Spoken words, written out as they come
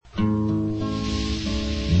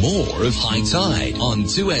More of High Tide on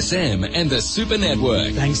 2SM and the Super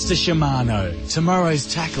Network. Thanks to Shimano.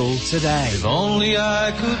 Tomorrow's tackle today. If only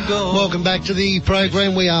I could go. Welcome back to the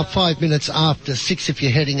program. We are 5 minutes after 6. If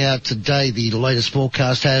you're heading out today, the latest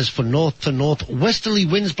forecast has for north to northwesterly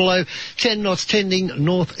winds below 10 knots, tending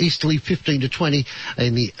northeasterly 15 to 20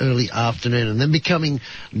 in the early afternoon, and then becoming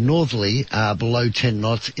northerly below 10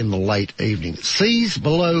 knots in the late evening. Seas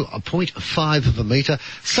below a 0.5 of a metre.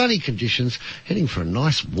 Sunny conditions, heading for a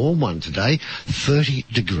nice warm one today, 30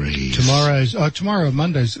 degrees. Tomorrow,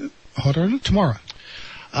 Monday's hotter, isn't it? Tomorrow.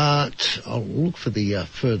 I'll look for the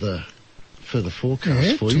further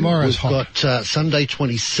forecast for you. Tomorrow's hot. We've got Sunday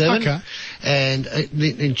 27, okay, and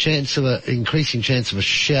increasing chance of a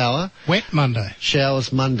shower. Wet Monday.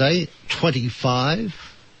 Showers Monday 25.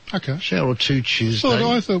 Okay. Shower or two Tuesday.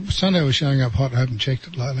 I thought Sunday was showing up hot. I haven't checked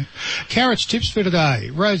it lately. Carriage tips for today.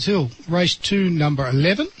 Rhodes Hill, race 2, number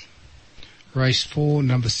 11. Race 4,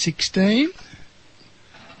 number 16.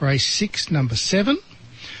 Race 6, number 7.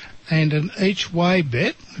 And an each-way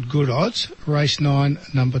bet at good odds, race 9,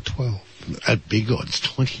 number 12. At big odds,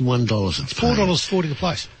 $21 it's paying. $4.40 the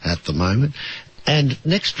place. At the moment. And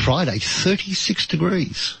next Friday, 36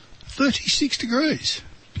 degrees. 36 degrees.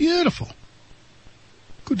 Beautiful.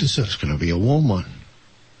 Good to see. It's going to be a warm one.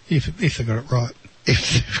 If they got it right.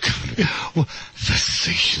 If they've got it. Well,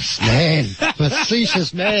 facetious man.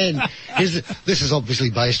 Facetious man. This is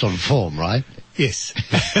obviously based on form, right? Yes.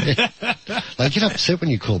 They get upset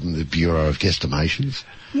when you call them the Bureau of Guesstimations.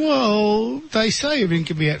 Well, they say everything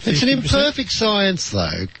can be at 50%. It's an imperfect science,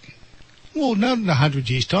 though. Well, not in 100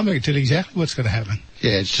 years' time. I can tell you exactly what's going to happen.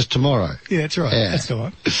 Yeah, it's just tomorrow. Yeah, that's right. Yeah. That's the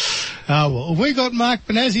one. Well, have we got Mark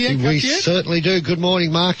Benazia? We certainly do. Good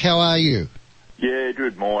morning, Mark. How are you? Yeah,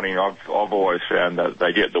 good morning. I've always found that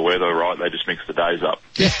they get the weather right. They just mix the days up.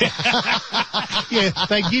 Yeah,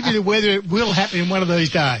 they give you the weather. It will happen in one of these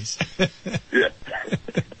days. Yeah.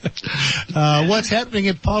 What's happening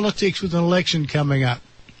in politics with an election coming up?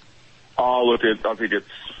 Oh, look, I think it's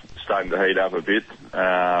starting to heat up a bit.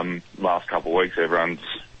 Last couple of weeks, everyone's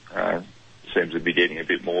seems to be getting a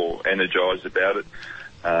bit more energised about it.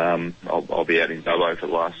 I'll be out in Dubbo for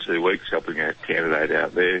the last 2 weeks helping a candidate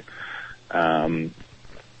out there.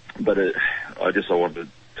 But I wanted to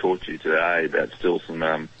talk to you today about still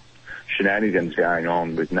some shenanigans going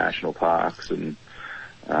on with national parks, and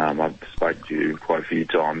I've spoken to you quite a few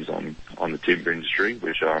times on the timber industry,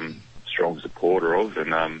 which I'm a strong supporter of,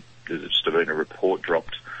 and there's just been a report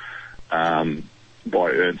dropped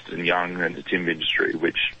by Ernst & Young and the timber industry,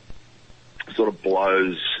 which sort of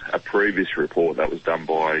blows a previous report that was done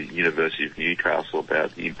by University of Newcastle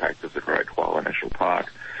about the impact of the Great Koala National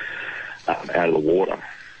Park out of the water.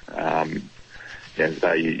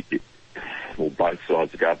 Both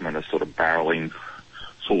sides of government are sort of barreling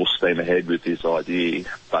full steam ahead with this idea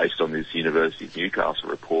based on this University of Newcastle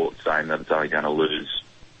report saying that it's only going to lose,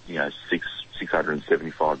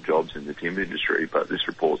 675 jobs in the timber industry. But this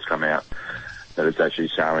report's come out that it's actually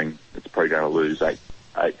showing it's probably going to lose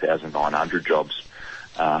 8,900 jobs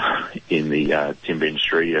in the timber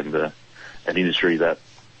industry, and an industry that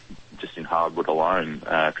just in hardwood alone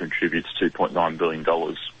contributes $2.9 billion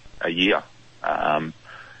a year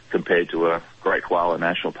compared to a Great Koala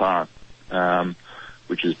National Park,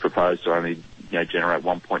 which is proposed to only generate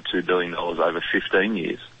 $1.2 billion over 15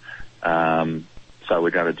 years. So we're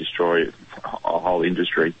going to destroy a whole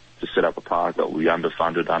industry to set up a park that will be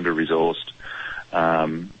underfunded, under-resourced,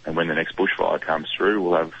 and when the next bushfire comes through,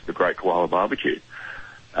 we'll have the Great Koala Barbecue.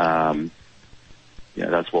 That's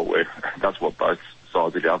what both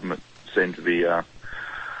sides of government seem to be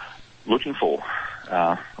looking for,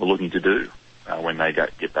 or looking to do when they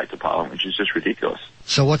get back to Parliament, which is just ridiculous.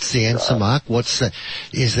 So what's the answer, Mark?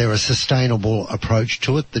 Is there a sustainable approach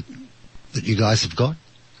to it that you guys have got?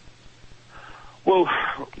 Well,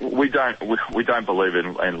 we don't believe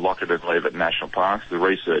in lock it and leave it national parks. The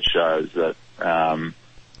research shows that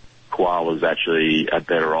koalas actually are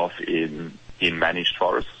better off in managed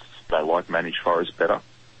forests. They like managed forests better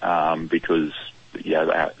because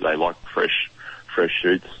they like fresh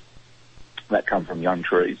shoots that come from young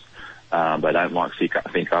trees. They don't like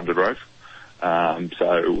thick undergrowth.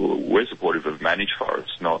 So we're supportive of managed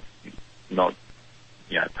forests, not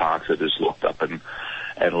parks that are just locked up and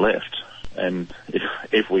left. And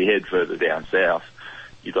if we head further down south,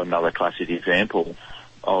 you've got another classic example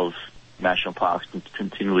of national parks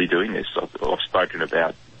continually doing this. I've spoken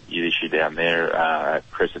about the issue down there at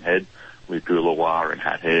Crescent Head with Goolawah and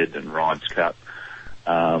Hat Head and Ryan's Cut.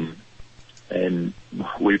 And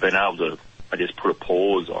we've been able to, put a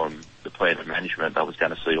pause on the plan of management that was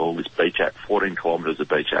going to see all this 14 kilometres of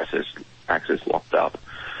beach access locked up.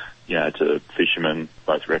 to fishermen,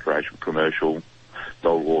 both recreational, commercial,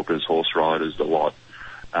 dog walkers, horse riders, the lot.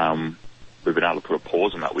 We've been able to put a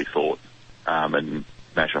pause on that, we thought. And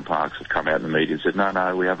National Parks have come out in the media and said,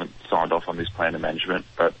 no, we haven't signed off on this plan of management.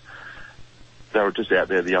 But they were just out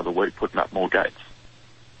there the other week putting up more gates,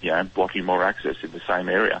 blocking more access in the same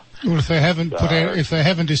area. Well, if they haven't if they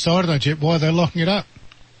haven't decided that yet, why are they locking it up?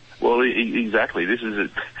 Well, exactly. This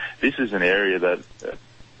is an area that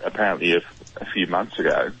apparently a few months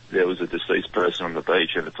ago there was a deceased person on the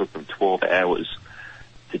beach, and it took them 12 hours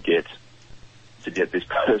to get this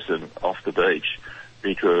person off the beach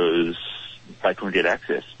because they couldn't get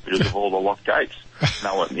access because of all the locked gates.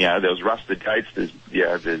 No one, there was rusted gates.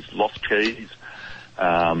 There's lost keys.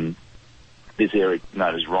 This area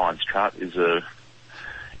known as Ryan's Cut is a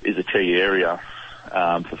key area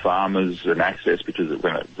for farmers and access because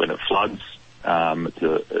when it floods,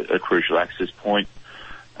 it's a crucial access point.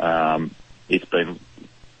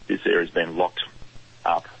 This area's been locked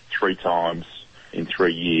up 3 times in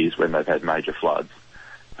 3 years when they've had major floods,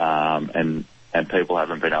 and people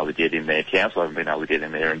haven't been able to get in there. Council haven't been able to get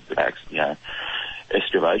in there and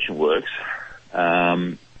excavation works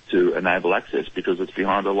to enable access because it's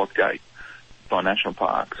behind a locked gate by National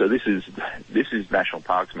Park. So this is National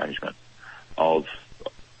Parks management of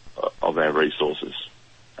our resources,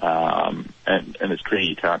 and it's clear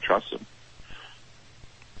you can't trust them.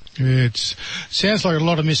 It sounds like a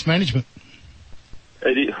lot of mismanagement.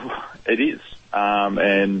 It is,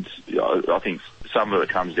 and I think some of it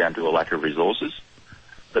comes down to a lack of resources,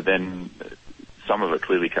 but then some of it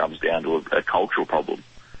clearly comes down to a cultural problem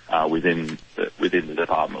within the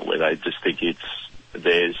department, where they just think it's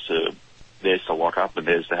theirs to lock up and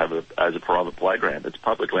theirs to have as a private playground. It's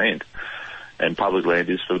public land, and public land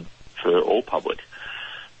is for all public.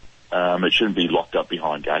 It shouldn't be locked up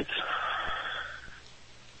behind gates.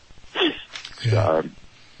 Yeah. So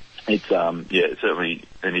it's certainly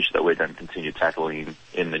an issue that we're going to continue tackling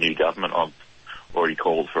in the new government. I've already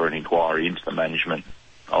called for an inquiry into the management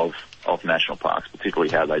of national parks,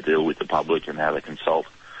 particularly how they deal with the public and how they consult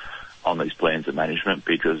on these plans of management,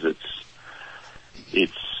 because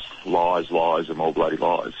it's lies and more bloody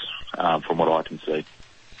lies, from what I can see,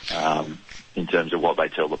 in terms of what they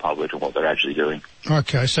tell the public and what they're actually doing.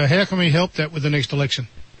 Okay, so how can we help that with the next election?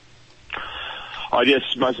 I guess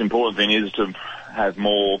the most important thing is to have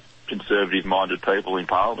more conservative-minded people in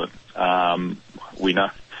Parliament. We know,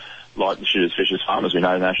 like the Shooters, Fishers, Farmers, we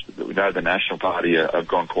know the National Party have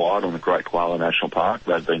gone quiet on the Great Koala National Park.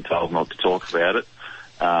 They've been told not to talk about it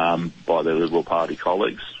by their Liberal Party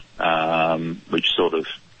colleagues, which sort of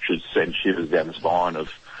should send shivers down the spine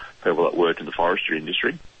of people that work in the forestry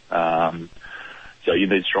industry. So you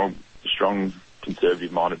need strong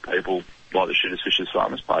conservative-minded people like the Shooters, Fishers,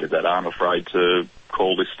 Farmers Party that aren't afraid to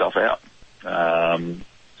call this stuff out.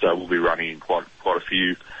 So we'll be running in quite a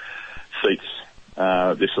few seats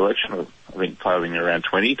this election. I think polling around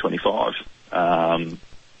 20, 25, and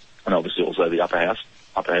obviously also the upper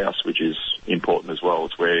house, which is important as well.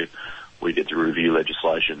 It's where we get to review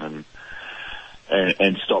legislation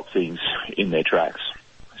and stop things in their tracks.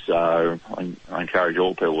 So I encourage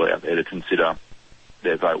all people out there to consider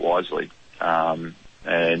their vote wisely, and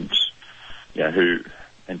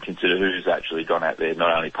consider who's actually gone out there,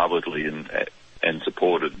 not only publicly and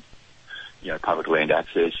supported, public land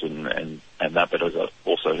access and that, but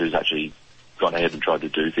also who's actually gone ahead and tried to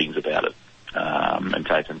do things about it, and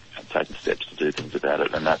taken steps to do things about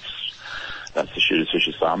it, and that's the Shooters,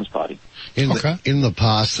 Fishers, Farmers Party. In the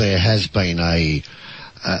past, there has been a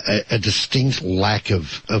distinct lack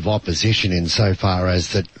of opposition insofar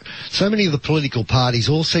as that so many of the political parties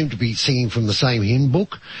all seem to be singing from the same hymn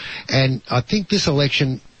book, and I think this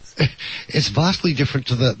election is vastly different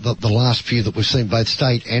to the last few that we've seen both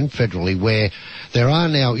state and federally, where there are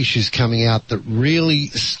now issues coming out that really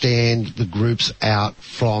stand the groups out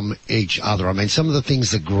from each other. I mean, some of the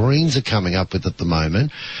things the Greens are coming up with at the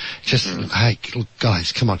moment, hey, look,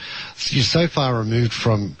 guys, come on. You're so far removed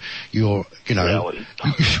from your, reality.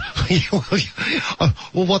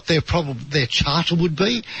 well, what their charter would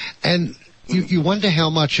be, and you wonder how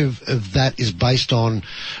much of that is based on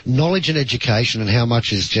knowledge and education and how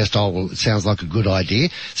much is just, it sounds like a good idea.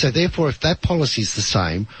 So therefore, if that policy is the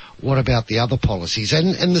same, what about the other policies?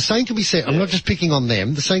 And the same can be said, I'm not just picking on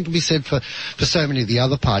them, the same can be said for so many of the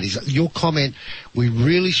other parties. Your comment, we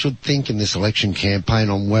really should think in this election campaign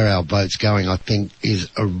on where our vote's going, I think is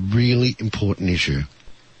a really important issue.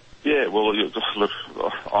 Yeah, well, look,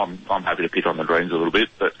 I'm happy to pick on the Greens a little bit,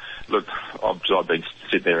 but look, I've been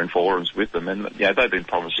sitting there in forums with them, and they've been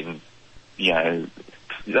promising, they've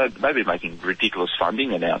been making ridiculous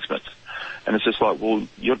funding announcements, and it's just like, well,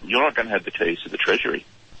 you're not going to have the keys to the Treasury.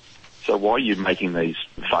 So why are you making these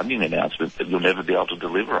funding announcements that you'll never be able to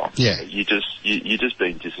deliver on? Yeah. You're just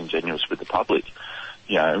being disingenuous with the public.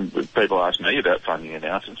 You know, people ask me about funding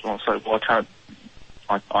announcements, well, I say, well,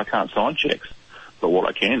 I can't sign checks. But what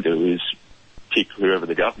I can do is tick whoever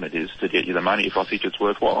the government is to get you the money if I think it's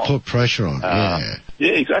worthwhile. Put pressure on,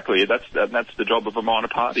 Yeah, exactly. That's the job of a minor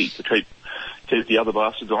party, to keep the other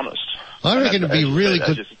bastards honest. I reckon it'd be a really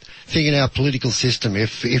good thing in our political system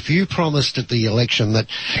if you promised at the election that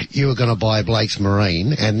you were going to buy Blake's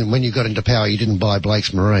Marine, and when you got into power you didn't buy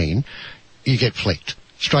Blake's Marine, you get flicked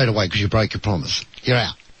straight away because you broke your promise. You're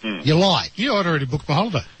out. You lied. You ought already booked my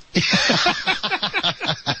holiday.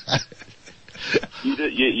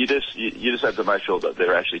 You just have to make sure that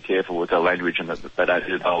they're actually careful with their language and that they don't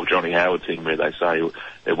do the whole Johnny Howard thing where they say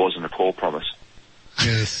it wasn't a call promise.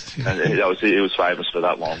 Yes. And it was famous for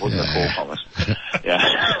that one, wasn't a call promise. Yeah.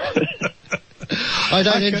 I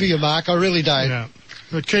don't envy you, Mark. I really don't. Yeah.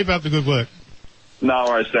 But keep up the good work. No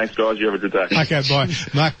worries. Thanks, guys. You have a good day. Okay, bye.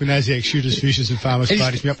 Mark Benasiak, shooters, fishers and farmers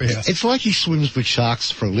parties me up the house. It's like he swims with sharks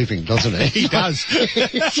for a living, doesn't he? He does.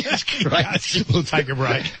 It's just great. We'll take a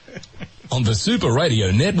break. On the Super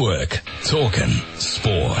Radio Network, talking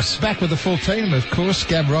sport. Back with the full team, of course.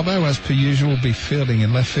 Gab Robbo, as per usual, will be fielding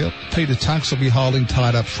in left field. Peter Tunks will be holding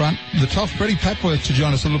tight up front. The top, Freddie Papworth, to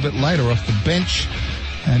join us a little bit later off the bench.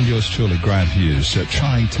 And yours truly, Graham Hughes,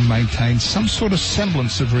 trying to maintain some sort of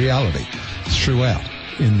semblance of reality throughout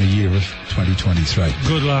in the year of 2023.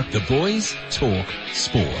 Good luck. The boys talk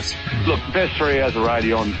sport. Look, best 3 hours of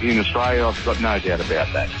radio in Australia, I've got no doubt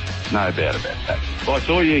about that. No doubt about that. I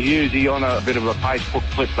saw you, Hughesy, on a bit of a Facebook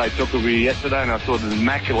clip they took of you yesterday, and I thought an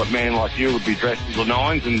immaculate man like you would be dressed to the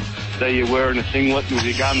nines, and there you were in a singlet with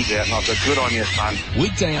your guns out, and I thought, good on you, son.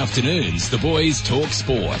 Weekday afternoons, the boys talk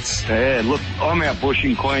sports. Yeah, look, I'm out bush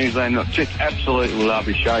in Queensland. I just absolutely love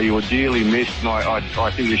your show. You were dearly missed, and I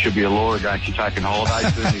think there should be a law against you taking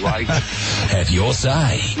holidays anyway. Have your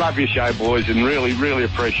say. Love your show, boys, and really, really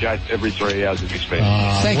appreciate every 3 hours that you spend.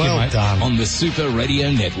 Thank you, mate. Done. On the Super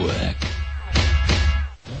Radio Network.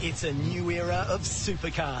 It's a new era of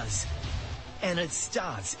supercars. And it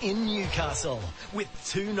starts in Newcastle with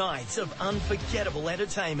 2 nights of unforgettable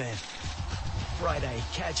entertainment. Friday,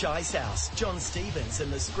 catch Icehouse, John Stevens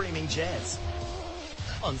and the Screaming Jets.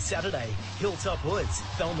 On Saturday, Hilltop Hoods,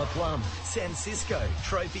 Thelma Plum, San Cisco,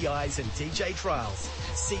 Trophy Eyes and DJ Trials.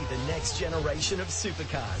 See the next generation of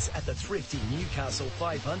supercars at the thrifty Newcastle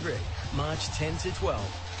 500, March 10 to 12.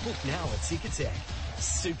 Book now at Ticketek.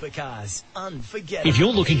 Supercars, unforgettable. If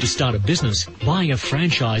you're looking to start a business, buying a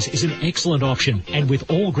franchise is an excellent option. And with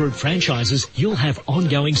All Group Franchises, you'll have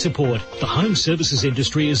ongoing support. The home services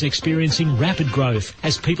industry is experiencing rapid growth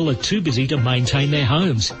as people are too busy to maintain their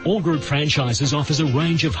homes. All Group Franchises offers a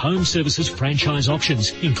range of home services franchise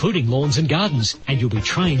options, including lawns and gardens, and you'll be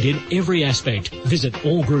trained in every aspect. Visit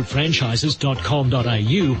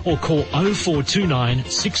allgroupfranchises.com.au or call 0429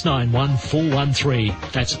 691 413.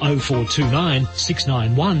 That's 0429 691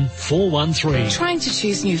 413. Trying to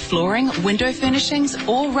choose new flooring, window furnishings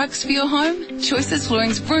or rugs for your home? Choices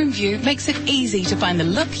Flooring's Room View makes it easy to find the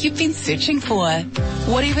look you've been searching for.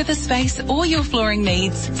 Whatever the space or your flooring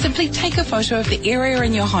needs, simply take a photo of the area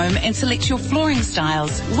in your home and select your flooring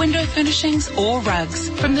styles, window furnishings or rugs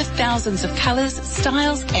from the thousands of colours,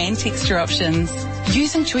 styles and texture options.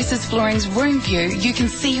 Using Choices Flooring's Room View, you can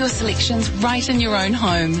see your selections right in your own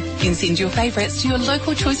home. You can send your favourites to your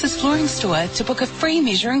local Choices Flooring store to book a free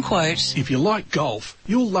measure and quote. If you like golf,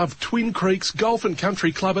 you'll love Twin Creeks Golf and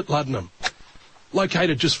Country Club at Luddenham.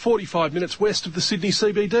 Located just 45 minutes west of the Sydney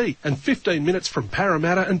CBD and 15 minutes from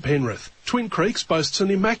Parramatta and Penrith, Twin Creeks boasts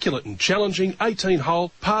an immaculate and challenging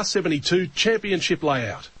 18-hole par 72 championship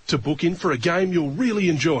layout. To book in for a game you'll really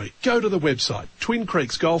enjoy, go to the website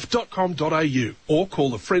twincreeksgolf.com.au or call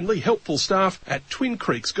the friendly, helpful staff at Twin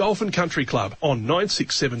Creeks Golf and Country Club on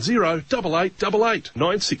 9670 8888.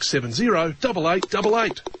 9670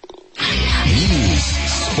 8888. News,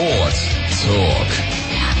 sport, talk.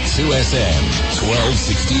 2SM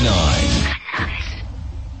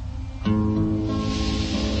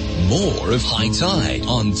 1269. More of High Tide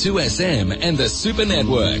on 2SM and the Super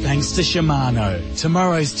Network. Thanks to Shimano.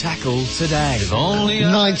 Tomorrow's tackle today.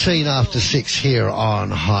 19 after 6 here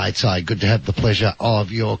on High Tide. Good to have the pleasure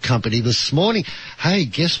of your company this morning. Hey,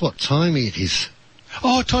 guess what time it is?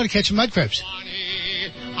 Oh, time to catch some mud crabs.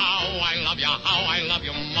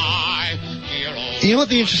 You know what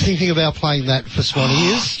the interesting thing about playing that for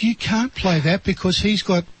Swanee is? You can't play that because he's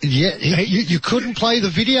got... Yeah, you couldn't play the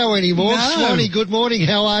video anymore. No. Swanee, good morning.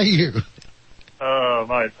 How are you? Oh,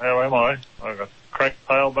 mate, how am I? I've got cracked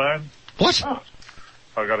tailbone. What?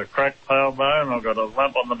 I've got a cracked tailbone. I've got a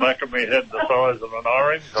lump on the back of my head the size of an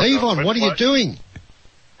orange. Yvonne, what are you doing?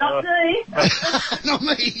 Not me. Not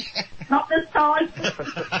me. Not this time.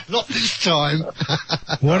 Not this time.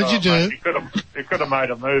 What did you do? Mate, you could have made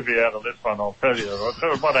a movie out of this one, I'll tell you. I'll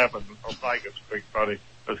tell you what happened. I'll make it quick, buddy,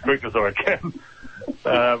 as quick as I can.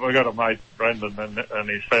 We've got a mate, Brendan, and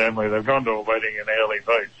his family. They've gone to a wedding in Early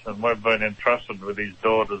Beach, and we've been entrusted with his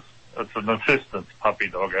daughter's. It's an assistance puppy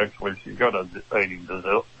dog, actually. She's got an eating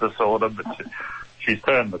disorder, but she's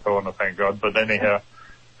turned the corner, thank God. But anyhow,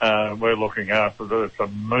 we're looking after her. It's a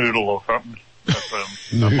noodle or something. It's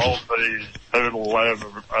a Maltese poodle,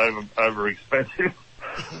 over expensive.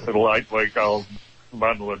 Little 8-week-old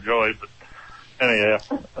bundle of joy. But anyhow,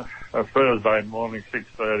 a Thursday morning,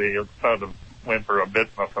 6:30, it started to whimper a bit,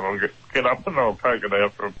 and I thought I'll get up and I'll take it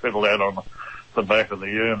out for a fiddle out on the back of the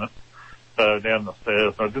unit. So down the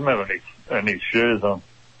stairs, I didn't have any shoes on.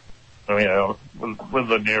 So, you know, with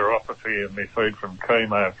the neuropathy in my feet from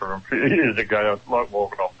chemo from a few years ago, it's like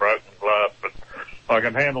walking on broken glass, but I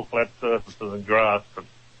can handle flat surfaces and grass, but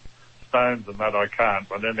stones and that I can't.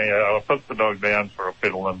 But anyhow, I put the dog down for a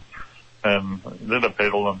fiddle and did a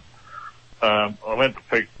fiddle, and I went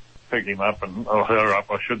to pick him up, or her up,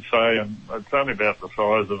 I should say, and it's only about the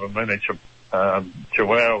size of a miniature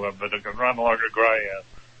chihuahua, but it can run like a greyhound.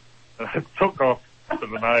 It took off to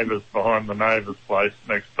the neighbours behind the neighbour's place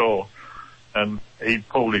next door, and he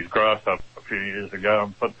pulled his grass up a few years ago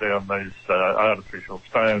and put down these artificial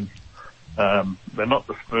stones. They're not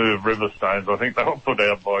the smooth river stones. I think they were put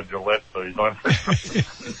out by Gillette, these, aren't they?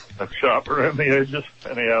 They're sharp around the edges.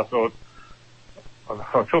 Anyhow,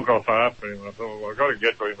 I took off after him. I thought, well, I've got to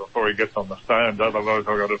get to him before he gets on the stones. Otherwise,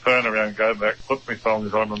 I've got to turn around, go back, put my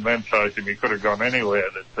thongs on, and then chase him. He could have gone anywhere,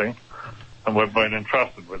 this thing. And we've been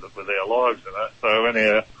entrusted with it, with our lives, you know. So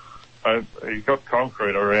anyhow, he got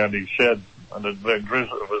concrete around his shed, and it was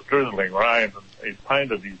drizzling rain, and he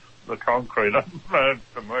painted the concrete unknown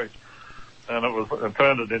to me. And it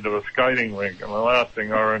turned it into a skating rink. And the last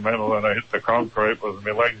thing I remember when I hit the concrete was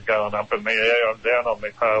my legs going up in the air. I'm down on my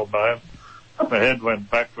tailbone. My head went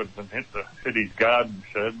backwards and hit his garden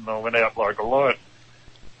shed, and I went out like a light.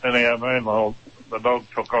 Anyhow, meanwhile, the dog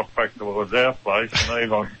took off back towards our place, and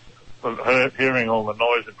Yvonne was hearing all the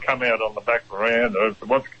noise had come out on the back veranda. I said,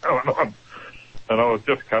 what's going on? And I was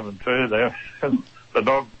just coming to there. And the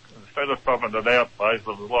dog, instead of stopping at our place, it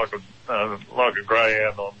was like a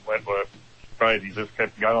greyhound on Wentworth Street. He just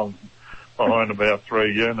kept going behind about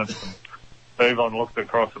 3 units. And Yvonne looked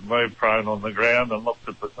across at me, prone on the ground, and looked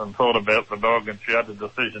at and thought about the dog, and she had a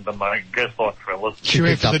decision to make. Guess what, fellas? She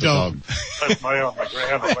went for the dog. Left me on the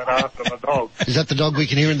ground and went after the dog. Is that the dog we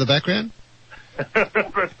can hear in the background?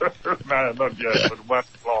 No, not yet, but it went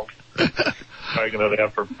long. Taking it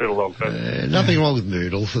out for a fiddle, I'll tell you. Nothing wrong with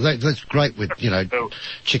noodles. So that's great with,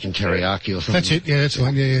 chicken teriyaki or something. That's it, yeah, that's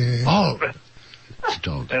one, yeah. Oh, it's a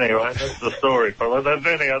dog. Anyway, that's the story, fella. Then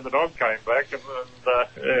anyhow, the dog came back,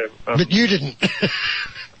 but you didn't. The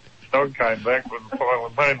dog came back,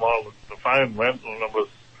 meanwhile the phone went, and it was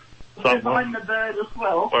We're minding the bird as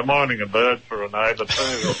well. We're minding a bird for a neighbour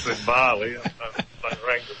too, that's in Bali, and they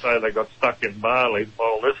rang to say they got stuck in Bali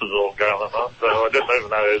while this is all going on, so I didn't even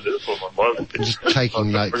know who this woman was. Just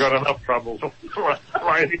taking notes. We've got enough troubles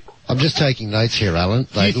waiting. I'm just taking notes here, Alan.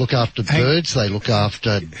 They look after birds, they look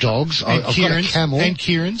after dogs. And I've got a camel. And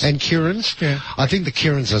Kieran's. And Kieran's. Yeah. I think the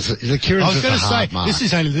Kieran's is the I was going to say, mark. this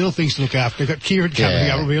is only little things to look after. They've got Kieran coming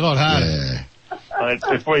up, it'll be a lot harder. Yeah. Mate,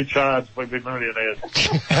 if we charged, we'd be millionaires.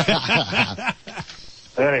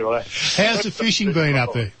 Anyway. How's the fishing been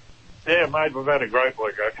up there? Yeah, mate, we've had a great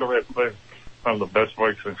week, actually. It's been one of the best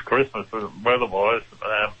weeks since Christmas, weather-wise.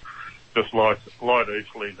 Just light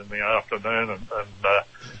easterlies in the afternoon and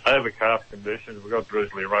overcast conditions. We've got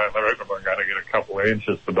drizzly rain. I reckon we're going to get a couple of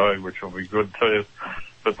inches today, which will be good too.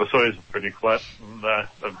 But the seas are pretty flat, and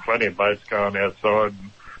there's plenty of boats going outside.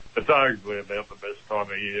 And it's arguably about the best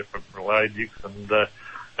time of year for pelagics, and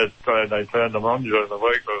they turned them on during the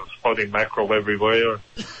week. There was spotting mackerel everywhere.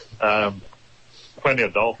 Plenty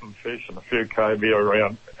of dolphin fish and a few cobia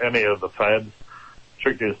around any of the fads.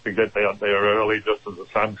 Trick is to get out there early just as the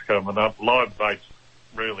sun's coming up. Live bait's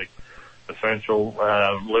really essential.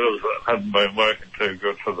 Lures haven't been working too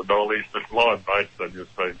good for the dollies, but live baits, they've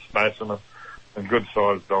just been smashing them, and good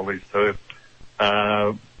sized dollies too.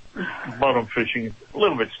 Bottom fishing a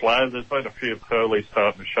little bit slow. There's been a few pearlies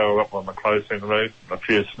starting to show up on the close-in reef, a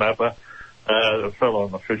few snapper. A fellow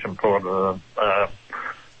on the fishing port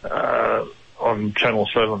on Channel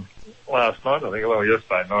 7 last night, I think, well,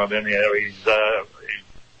 yesterday night, anyhow, he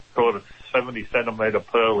caught a 70-centimetre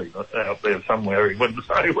pearlie out there somewhere. He wouldn't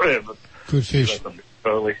say where, but good fish.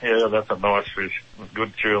 pearly. Yeah, that's a nice fish.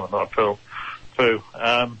 Good tuna, night pearl too.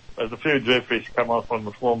 There's a few jewfish come off when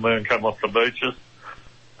the full moon come off the beaches.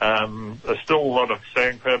 There's still a lot of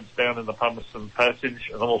sand crabs down in the Palmerston Passage,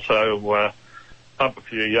 and also pump a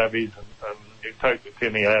few yabbies, and you take the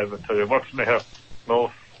tinny over to what's now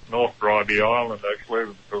North Bribey Island,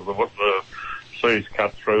 actually, because of what the seas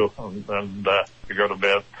cut through, and you got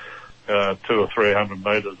about 200 or 300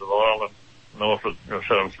 metres of island north of,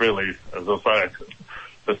 so it's really, as I say,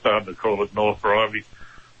 they're starting to call it North Bribey.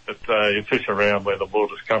 But you fish around where the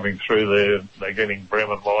water's coming through there, they're getting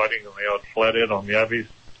bream and whiting and the odd flathead on the yabbies.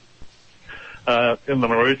 In the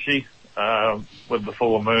Maroochy, with the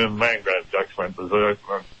full moon, mangrove jacks went berserk.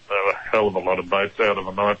 There were a hell of a lot of boats out of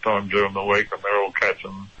the night time during the week, and they're all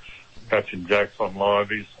catching jacks on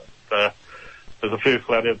liveys. There's a few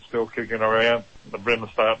flatheads still kicking around. The bream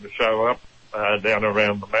are starting to show up down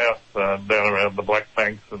around the mouth, down around the Black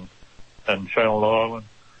Banks and Channel Island.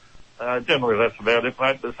 Generally, that's about it,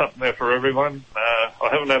 mate. There's something there for everyone. I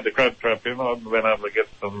haven't had the crab trap in. I haven't been able to get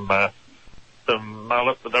some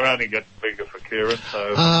mullet, but they're only getting bigger for Kieran.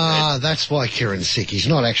 So that's why Kieran's sick. He's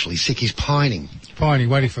not actually sick. He's pining. Pining,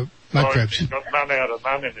 waiting for mud crabs. He's got none out of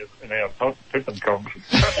none in our top tipping competition.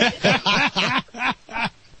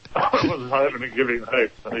 I was hoping to give him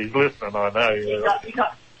heaps. He's listening, I know. You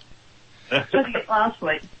got last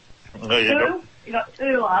week. No, you got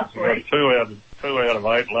two last week. Two out of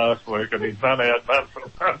 8 last week, and he's none out none for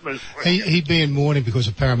this week. He'd be in mourning because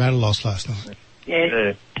of Parramatta lost last night.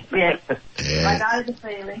 Yeah. Yeah. I know the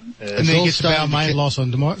feeling. Yeah. And then he gets the Balmain loss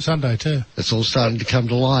on Sunday too. It's all starting to come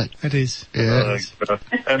to light. It is. Yeah.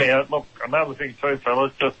 Anyhow, look, another thing too,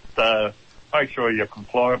 fellas, just make sure you're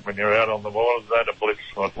compliant when you're out on the waters. They had a blitz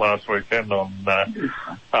like last weekend on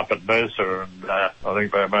up at Mercer, and I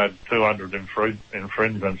think they made 200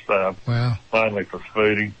 infringements. Wow. Mainly for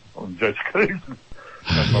speeding on jet skis and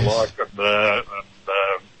the like,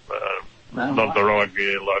 and not the right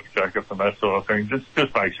gear, life jackets and that sort of thing. Just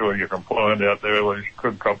make sure you're compliant out there, or you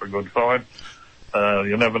could cop a good fine.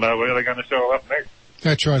 You never know where they're going to show up next.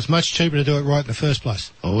 That's right. It's much cheaper to do it right in the first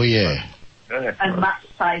place. Oh, yeah. And much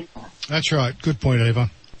safer. That's right. Good point, Yvonne.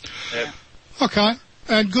 Yeah. Okay.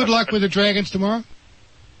 And good luck with the Dragons tomorrow.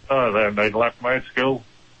 Oh, they need luck, mate. Skill.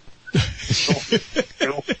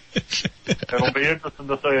 Skill. It'll be interesting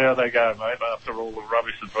to see how they go, mate, after all the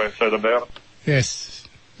rubbish that's been said about it. Yes.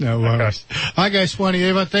 No worries. Okay, Swanee,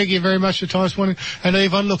 Yvonne, thank you very much for your time, Swanee. And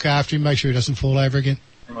Yvonne, look after him, make sure he doesn't fall over again.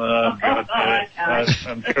 And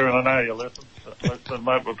Kieran, I know you listen. Listen,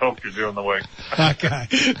 mate, we'll talk to you during the week. Okay.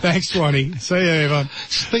 Thanks, Swanee. See you, Yvonne.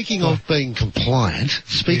 Speaking of being compliant,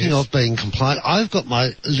 I've got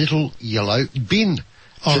my little yellow bin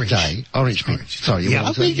today. Orange bin. Sorry. Yeah,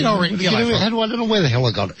 I'm thinking orange. I don't know where the hell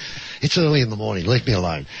I got it. It's early in the morning. Leave me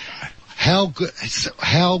alone. How good,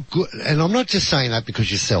 and I'm not just saying that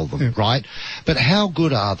because you sell them, right? But how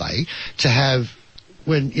good are they to have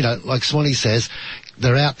when, like Swanee says,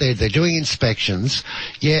 they're out there, they're doing inspections.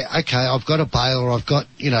 Yeah, okay, I've got a baler, I've got,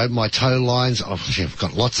 my tow lines, I've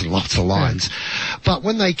got lots and lots of lines. Yeah. But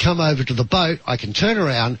when they come over to the boat, I can turn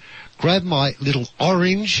around, grab my little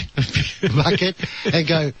orange bucket and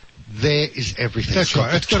go, there is everything. That's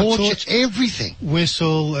right. It's got a torch, everything.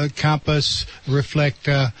 Whistle, compass,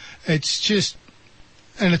 reflector. It's just,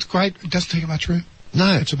 and it's great. It doesn't take much room.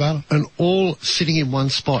 No. It's a baler. And all sitting in one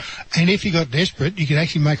spot. And if you got desperate, you can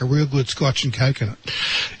actually make a real good Scotch and coconut.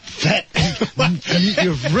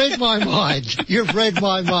 You've read my mind. You've read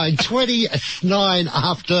my mind. 29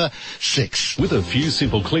 after 6. With a few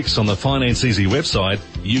simple clicks on the Finance Easy website,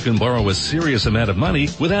 you can borrow a serious amount of money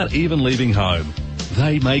without even leaving home.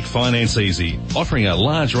 They make finance easy, offering a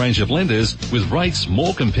large range of lenders with rates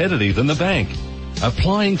more competitive than the bank.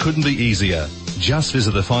 Applying couldn't be easier. Just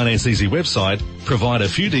visit the Finance Easy website, provide a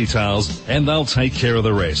few details, and they'll take care of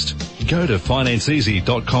the rest. Go to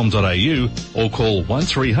financeeasy.com.au or call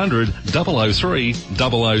 1300 003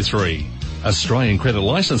 003. Australian credit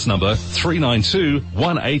licence number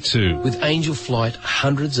 392182. With Angel Flight,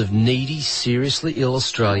 hundreds of needy, seriously ill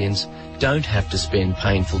Australians don't have to spend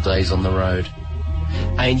painful days on the road.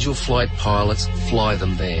 Angel Flight pilots fly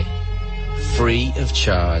them there, free of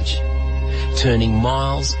charge, turning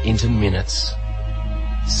miles into minutes.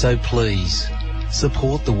 So please,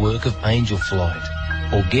 support the work of Angel Flight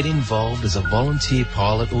or get involved as a volunteer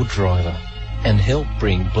pilot or driver and help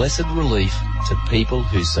bring blessed relief to people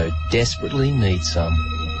who so desperately need some.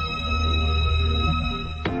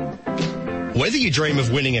 Whether you dream of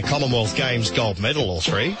winning a Commonwealth Games gold medal or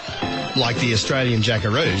three, like the Australian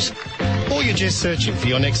Jackaroos, or you're just searching for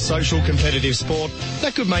your next social competitive sport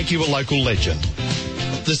that could make you a local legend,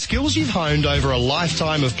 the skills you've honed over a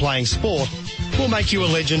lifetime of playing sport will make you a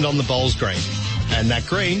legend on the Bowls Green. And that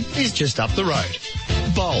green is just up the road.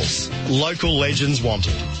 Bowls. Local legends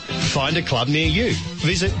wanted. Find a club near you.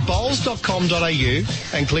 Visit bowls.com.au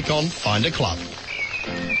and click on Find a Club.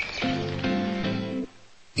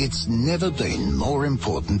 It's never been more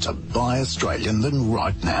important to buy Australian than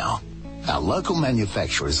right now. Our local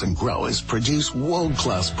manufacturers and growers produce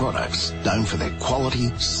world-class products known for their quality,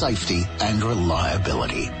 safety and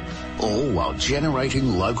reliability. All while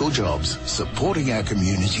generating local jobs, supporting our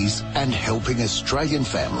communities and helping Australian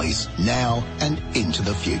families now and into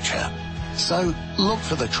the future. So look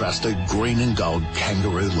for the trusted green and gold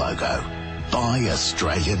kangaroo logo. Buy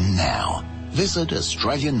Australian now. Visit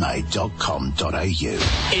australianmade.com.au.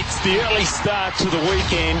 It's the early start to the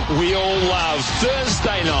weekend we all love.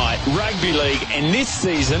 Thursday night Rugby League, and this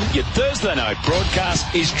season your Thursday night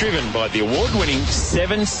broadcast is driven by the award-winning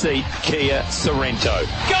 7-seat Kia Sorrento.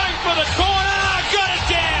 Going for the corner, got it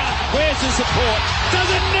down. Where's the support?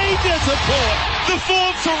 Doesn't need the support. The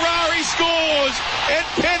Ford Ferrari scores, and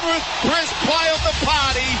Penrith press play on the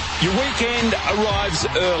party. Your weekend arrives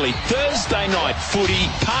early. Thursday night footy,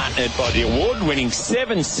 partnered by the award-winning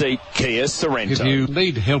 7-seat Kia Sorrento. If you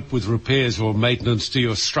need help with repairs or maintenance to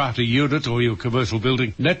your strata unit or your commercial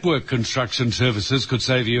building, Network Construction Services could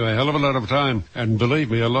save you a hell of a lot of time, and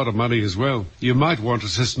believe me, a lot of money as well. You might want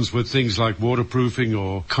assistance with things like waterproofing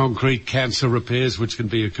or concrete cancer repairs, which can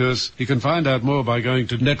be a curse. You can find out more by going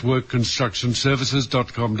to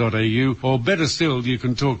networkconstructionservices.com.au, or better still, you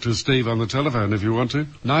can talk to Steve on the telephone if you want to.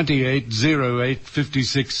 9808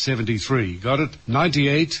 56 73. Got it?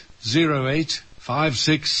 9808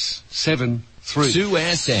 5673.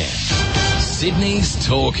 2SM. Sydney's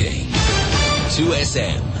talking.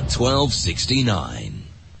 2SM 1269.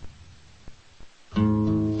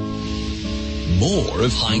 More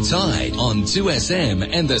of High Tide on 2SM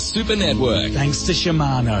and the Super Network. Thanks to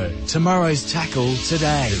Shimano. Tomorrow's tackle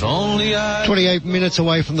today. 28 minutes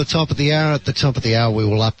away from the top of the hour. At the top of the hour, we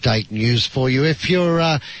will update news for you. If you're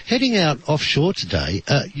heading out offshore today,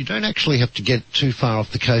 you don't actually have to get too far off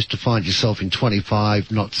the coast to find yourself in 25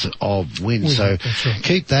 knots of wind. So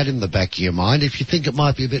keep that in the back of your mind. If you think it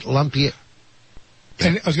might be a bit lumpy.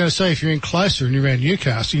 And I was going to say, if you're in closer and you're around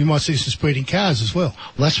Newcastle, you might see some speeding cars as well.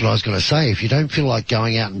 Well, that's what I was going to say. If you don't feel like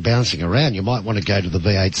going out and bouncing around, you might want to go to the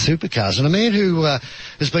V8 supercars. And a man who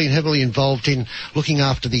has been heavily involved in looking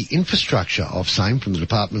after the infrastructure of same from the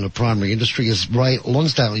Department of Primary Industry is Ray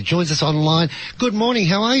Lonsdale. He joins us online. Good morning.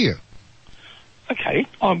 How are you? Okay,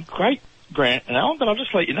 I'm great, Grant and Alan, but I'll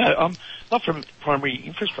just let you know, I'm not from primary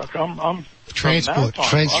infrastructure. I'm Transport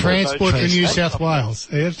for New South Wales.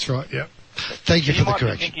 Yeah, that's right, yeah. Thank you for the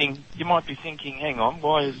correction. You might be thinking, hang on,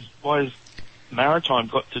 why is maritime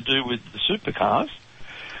got to do with the supercars?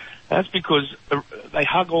 That's because they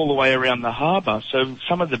hug all the way around the harbour, so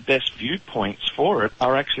some of the best viewpoints for it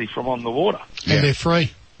are actually from on the water. And they're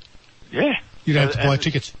free. Yeah. You don't have to buy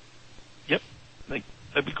tickets. Yep.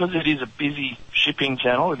 Because it is a busy shipping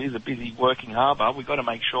channel, it is a busy working harbour, we've got to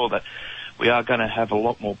make sure that we are going to have a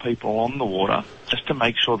lot more people on the water, just to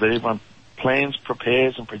make sure that everyone plans,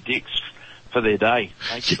 prepares and predicts for their day.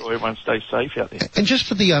 Make sure everyone stays safe out there. And just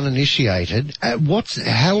for the uninitiated,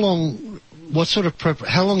 how long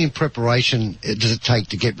in preparation does it take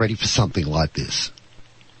to get ready for something like this?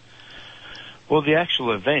 Well, the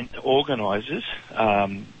actual event organisers,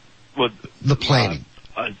 the planning.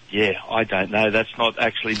 I don't know. That's not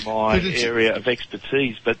actually my area of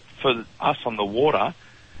expertise. But for us on the water,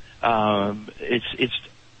 our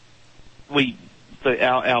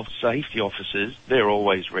safety officers, they're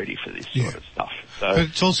always ready for this sort of stuff. So but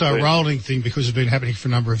it's also a rolling thing because it's been happening for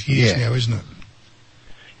a number of years now, isn't it?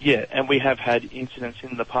 Yeah, and we have had incidents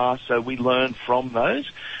in the past, so we learn from those.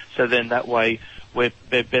 So then that way we're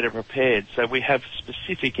better prepared. So we have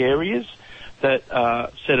specific areas that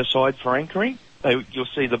are set aside for anchoring. You'll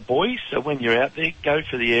see the buoys, so when you're out there, go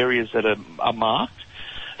for the areas that are marked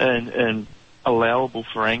and allowable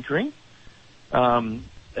for anchoring.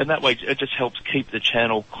 And that way it just helps keep the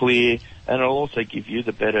channel clear, and it'll also give you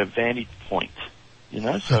the better vantage point,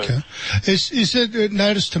 So okay. Is there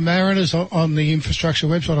notice to mariners on the infrastructure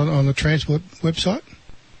website, on the transport website?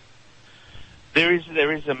 There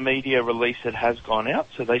is a media release that has gone out,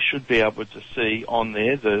 so they should be able to see on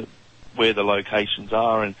there where the locations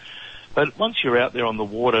are. But once you're out there on the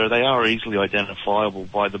water, they are easily identifiable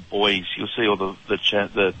by the buoys. You'll see all the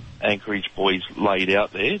anchorage buoys laid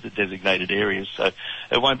out there, the designated areas, so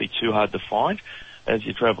it won't be too hard to find as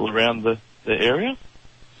you travel around the area.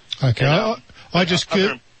 Okay, I just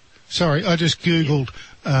googled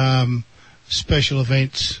special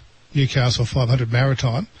events Newcastle 500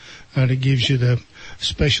 Maritime, and it gives you the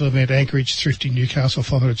special event Anchorage Thrifty Newcastle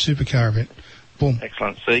 500 Supercar event. Boom.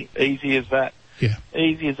 Excellent. See, easy as that. Yeah.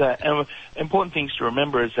 Easy as that. And important things to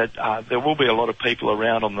remember is that there will be a lot of people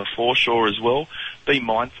around on the foreshore as well. Be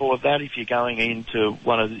mindful of that. If you're going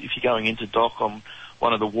into dock on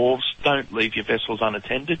one of the wharves, don't leave your vessels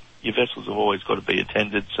unattended. Your vessels have always got to be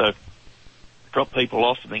attended. So drop people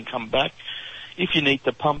off and then come back. If you need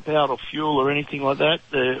to pump out or fuel or anything like that,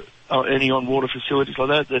 any on-water facilities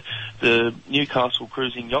like that, the Newcastle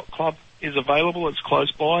Cruising Yacht Club is available. It's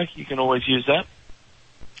close by. You can always use that.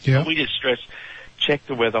 Yeah. We just stress, check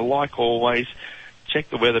the weather. Like always, check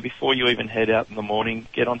the weather before you even head out in the morning.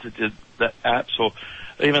 Get onto the apps or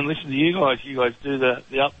even listen to you guys. You guys do the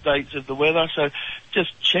updates of the weather. So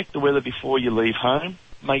just check the weather before you leave home.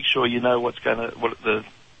 Make sure you know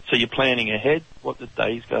so you're planning ahead what the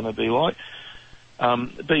day's going to be like.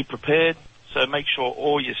 Be prepared. So make sure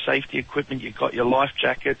all your safety equipment, you've got your life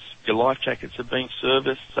jackets are being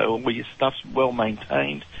serviced, so all your stuff's well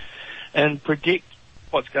maintained, and predict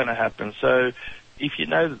what's going to happen. So if you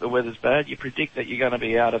know that the weather's bad, you predict that you're going to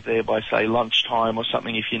be out of there by, say, lunchtime or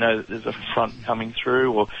something. If you know that there's a front coming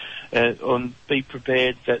through, or be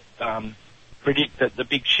prepared that predict that the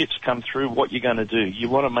big ships come through, what you're going to do. You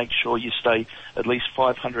want to make sure you stay at least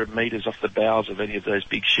 500 metres off the bows of any of those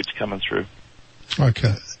big ships coming through.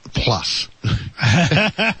 Okay. Plus.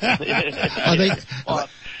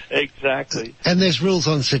 Exactly. And there's rules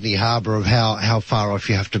on Sydney Harbour of how far off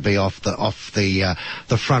you have to be off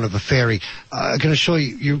the front of a ferry. I can assure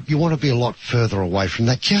you want to be a lot further away from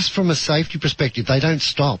that. Just from a safety perspective, they don't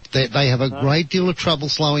stop. They have a great deal of trouble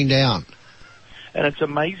slowing down. And it's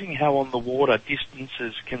amazing how on the water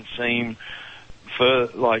distances can seem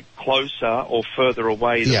closer or further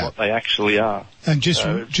away than what they actually are. And just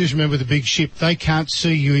remember the big ship, they can't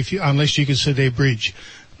see you unless you can see their bridge,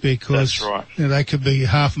 because that's right. They could be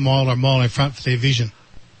half a mile or a mile in front for their vision.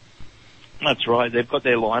 That's right. They've got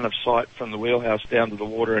their line of sight from the wheelhouse down to the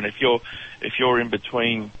water, and if you're in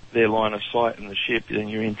between their line of sight and the ship, then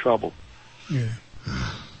you're in trouble. Yeah.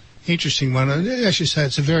 Interesting one. As you say,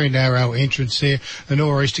 it's a very narrow entrance there. The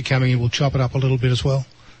nor'easter coming in will chop it up a little bit as well.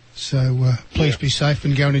 So please be safe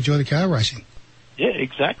and go and enjoy the car racing. Yeah,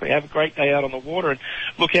 exactly. Have a great day out on the water, and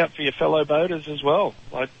look out for your fellow boaters as well.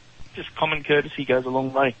 Just common courtesy goes a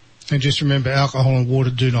long way. And just remember, alcohol and water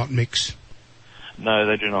do not mix. No,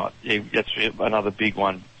 they do not. Yeah, that's another big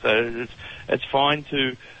one. So it's fine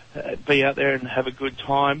to be out there and have a good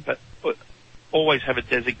time, but always have a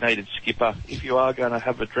designated skipper if you are going to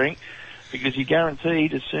have a drink, because you're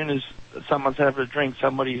guaranteed as soon as someone's having a drink,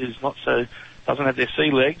 somebody who's doesn't have their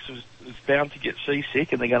sea legs is bound to get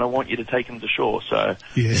seasick, and they're going to want you to take them to shore. So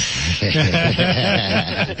yes.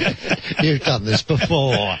 You've done this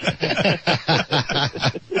before.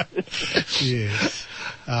 Yes.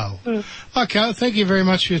 Oh. Okay, thank you very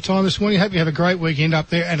much for your time this morning. Hope you have a great weekend up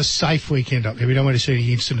there and a safe weekend up there. We don't want to see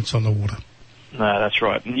any incidents on the water. No, that's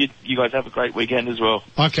right. And you guys have a great weekend as well.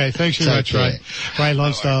 Okay, thanks very much, Ray. Ray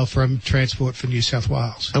Lonsdale from Transport for New South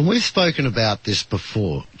Wales. And we've spoken about this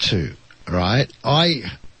before too, right?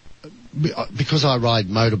 Because I ride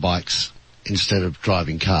motorbikes instead of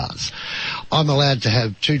driving cars, I'm allowed to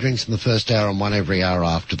have 2 drinks in the first hour and 1 every hour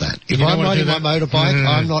after that. If I'm riding my motorbike,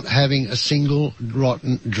 I'm not having a single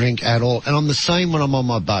rotten drink at all. And I'm the same when I'm on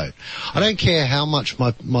my boat. I don't care how much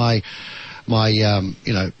my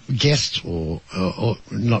guests or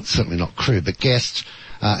not, certainly not crew, but guests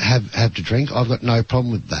have to drink. I've got no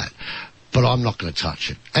problem with that. But I'm not going to touch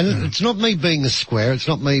it. And it's not me being a square, it's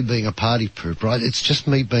not me being a party pooper, right? It's just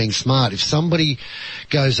me being smart. If somebody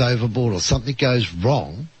goes overboard or something goes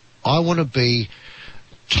wrong, I want to be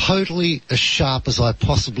totally as sharp as I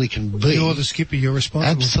possibly can be. You're the skipper, you're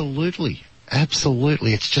responsible.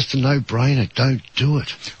 Absolutely. It's just a no-brainer. Don't do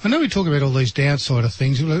it. I know we talk about all these downside of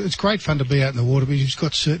things. It's great fun to be out in the water, but you've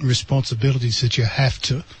got certain responsibilities that you have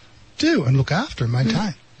to do and look after and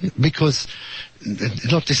maintain. Because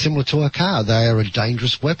not dissimilar to a car, they are a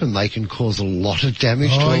dangerous weapon. They can cause a lot of damage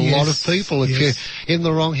to a lot of people if you're in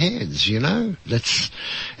the wrong hands, it's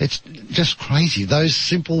just crazy. Those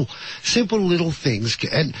simple little things.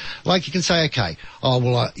 And like you can say, okay,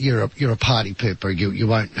 you're a party pooper, you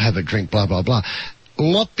won't have a drink, blah, blah, blah. A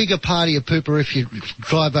lot bigger party of pooper if you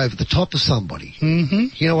drive over the top of somebody. Mm-hmm.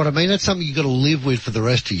 You know what I mean? That's something you've got to live with for the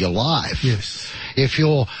rest of your life. Yes. If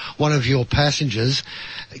one of your passengers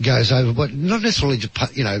goes over, but not necessarily just,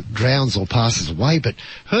 drowns or passes away, but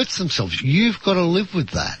hurts themselves, you've got to live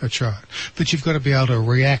with that. That's right. But you've got to be able to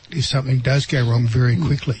react if something does go wrong very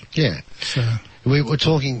quickly. Yeah. So. We were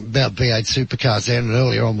talking about V8 supercars there, and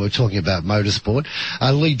earlier on we were talking about motorsport.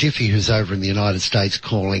 Lee Diffie, who's over in the United States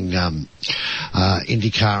calling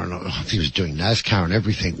IndyCar, and I think he was doing NASCAR and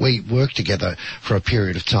everything. We worked together for a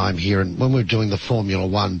period of time here, and when we were doing the Formula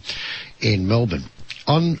One in Melbourne,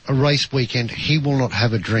 on a race weekend, he will not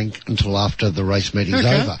have a drink until after the race meeting's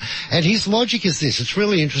over. And his logic is this. It's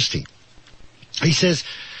really interesting. He says,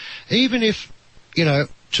 even if, 2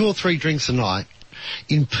 or 3 drinks a night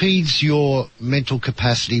impedes your mental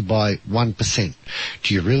capacity by 1%,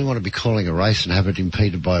 do you really want to be calling a race and have it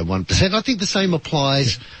impeded by 1%? I think the same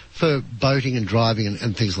applies for boating and driving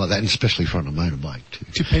and things like that, and especially for on a motorbike too.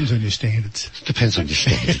 Depends on your standards. Depends on your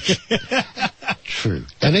standards. True.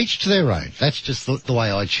 And each to their own. That's just the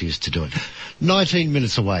way I choose to do it. 19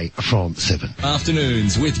 minutes away from 7.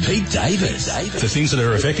 Afternoons with Pete Davis. The things that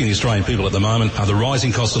are affecting the Australian people at the moment are the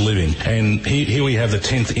rising cost of living. And here we have the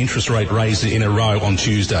 10th interest rate raise in a row on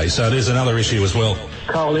Tuesday. So there's another issue as well.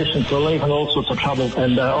 Coalitions are leaving all sorts of trouble,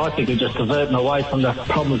 and I think they're just diverting away from the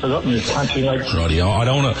problems they've got in this country. Righty, I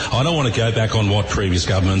don't want to go back on what previous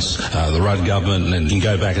governments, the Rudd government, and you can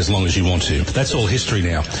go back as long as you want to. That's all history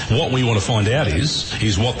now. What we want to find out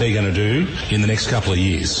is what they're going to do in the next couple of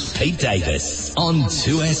years. Pete Davis on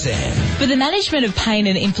 2SM. For the management of pain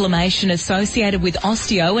and inflammation associated with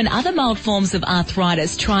osteo and other mild forms of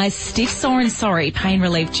arthritis, try Stiff Sore and Sorry Pain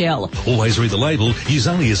Relief Gel. Always read the label, use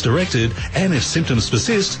only as directed, and if symptoms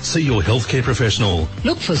persist, see your healthcare professional.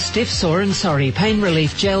 Look for Stiff Sore and Sorry Pain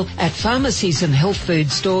Relief Gel at pharmacies and health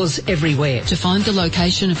food stores everywhere. To find the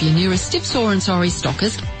location of your nearest Stiff Sore and Sorry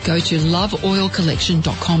stockist, go to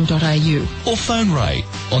loveoilcollection.com.au or phone Ray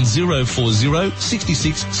on 040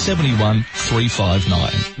 66 71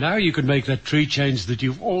 359. Now you can make that tree change that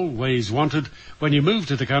you've always wanted when you move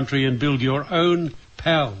to the country and build your own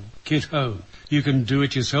PAL kit home. You can do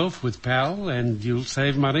it yourself with PAL and you'll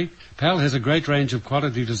save money. PAL has a great range of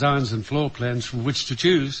quality designs and floor plans from which to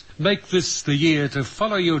choose. Make this the year to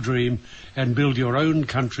follow your dream and build your own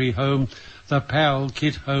country home the PAL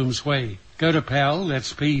Kit Homes way. Go to PAL,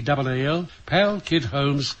 that's P-A-L,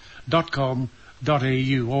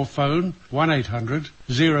 palkithomes.com.au or phone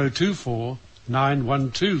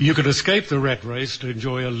 1-800-024-912. You can escape the rat race to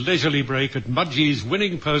enjoy a leisurely break at Mudgee's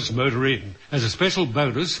Winning Post Motor Inn. As a special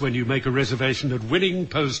bonus, when you make a reservation at Winning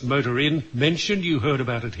Post Motor Inn, mention you heard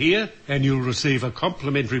about it here, and you'll receive a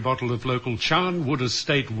complimentary bottle of local Charnwood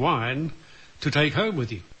Estate wine to take home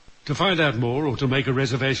with you. To find out more or to make a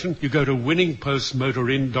reservation, you go to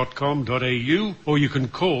winningpostmotorin.com.au or you can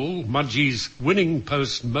call Mudgee's Winning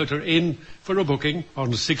Post Motor Inn for a booking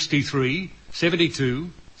on 63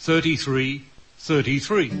 72 33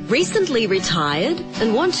 33. Recently retired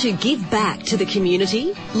and want to give back to the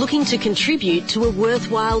community? Looking to contribute to a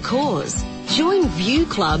worthwhile cause? Join View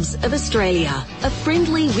Clubs of Australia, a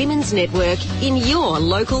friendly women's network in your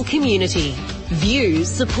local community. View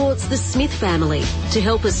supports the Smith family to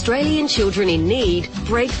help Australian children in need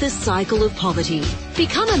break the cycle of poverty.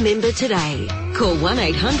 Become a member today. Call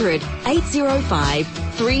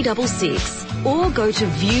 1-800-805-366 or go to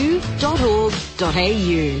view.org.au.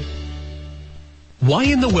 Why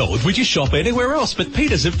in the world would you shop anywhere else but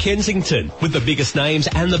Peters of Kensington? With the biggest names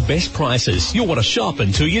and the best prices, you'll want to shop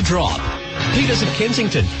until you drop. Peters of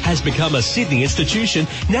Kensington has become a Sydney institution,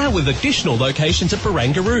 now with additional locations at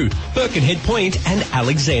Barangaroo, Birkenhead Point and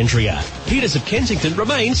Alexandria. Peters of Kensington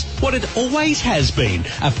remains what it always has been,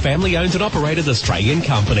 a family-owned and operated Australian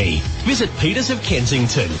company. Visit Peters of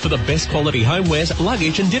Kensington for the best quality homewares,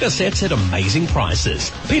 luggage and dinner sets at amazing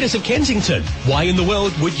prices. Peters of Kensington. Why in the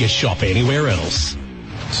world would you shop anywhere else?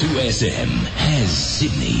 2SM has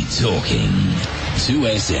Sydney talking.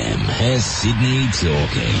 2SM has Sydney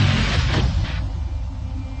talking.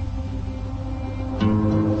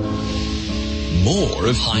 More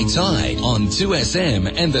of High Tide on 2SM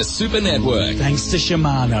and the Super Network. Thanks to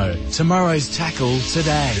Shimano. Tomorrow's tackle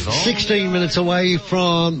today. 16 minutes away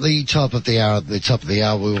from the top of the hour. At the top of the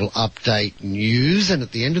hour, we will update news. And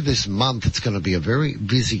at the end of this month, it's going to be a very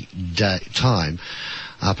busy time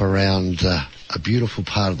up around a beautiful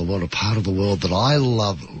part of the world, a part of the world that I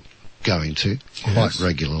love going to quite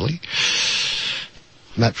regularly.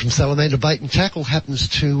 Matt from Salamander Bait and Tackle happens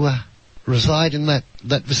to reside in that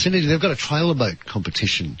vicinity. They've got a trailer boat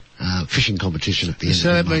competition, fishing competition at the end of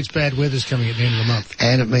the month. So that means bad weather's coming at the end of the month.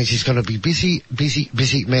 And it means he's going to be busy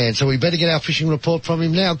man. So we better get our fishing report from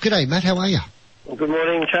him now. G'day, Matt. How are you? Well, good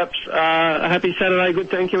morning, chaps. Happy Saturday. Good,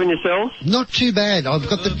 thank you. And yourselves? Not too bad. I've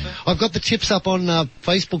got the tips up on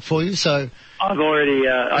Facebook for you. So I've already.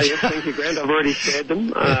 Yes, thank you, Grant. I've already shared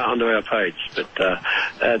them onto our page. But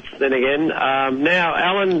then again, now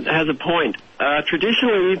Alan has a point.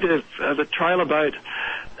 Traditionally, the trailer boat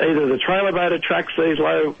either the trailer boat attracts these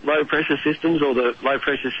low pressure systems, or the low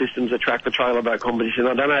pressure systems attract the trailer boat competition.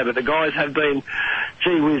 I don't know, but the guys have been,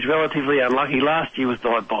 gee whiz, relatively unlucky. Last year was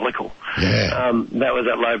diabolical. Yeah. That was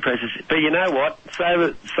that low pressure. But you know what?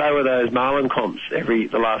 So were those Marlin comps the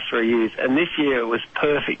last 3 years, and this year it was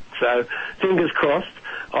perfect. So fingers crossed.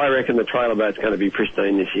 I reckon the trailer boat's going to be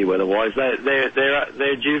pristine this year weather-wise.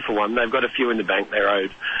 They're due for one. They've got a few in the bank they're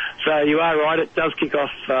owed. So you are right. It does kick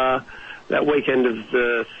off that weekend of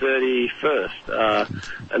the 31st,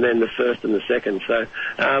 and then the 1st and the 2nd. So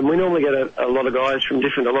we normally get a lot of guys a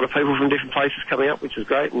lot of people from different places coming up, which is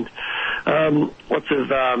great, and lots of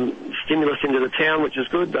stimulus into the town, which is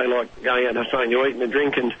good. They like going out and having something to eat and a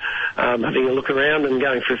drink, and having a look around and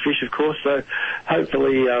going for a fish, of course. So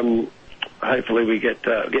hopefully we get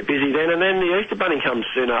busy then, and then the Easter Bunny comes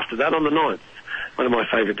soon after that on the 9th. One of my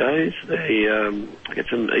favourite days. They get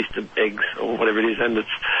some Easter eggs or whatever it is, and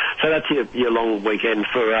so that's your long weekend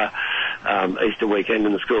for Easter weekend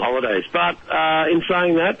and the school holidays. But in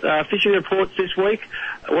saying that, fishing reports this week.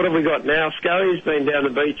 What have we got now? Scully's been down the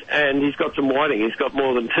beach and he's got some whiting. He's got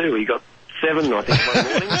more than 2. He got 7, I think, one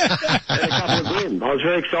morning, and a couple of bream. I was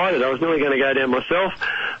very excited. I was nearly going to go down myself.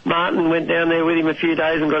 Martin went down there with him a few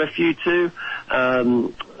days and got a few too.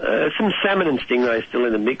 Some salmon and stingray still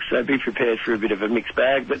in the mix, so be prepared for a bit of a mixed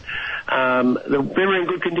bag. But the bream are in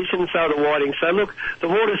good condition, so are the whiting. So look, the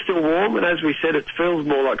water's still warm, and as we said, it feels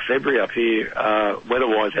more like February up here,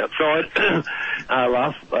 weather-wise outside.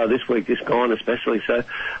 This week, this gone especially. So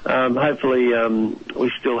hopefully we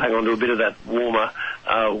still hang on to a bit of that warmer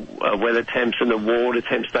weather temps, and the water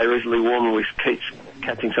temps stay reasonably warm, and we keep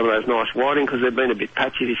catching some of those nice whiting because they've been a bit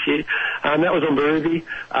patchy this year. That was on Barooby.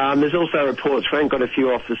 There's also reports, Frank got a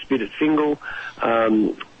few off the spit at Fingal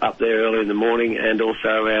up there early in the morning, and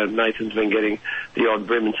also Nathan's been getting the odd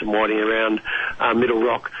bream and some whiting around Middle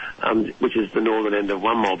Rock, which is the northern end of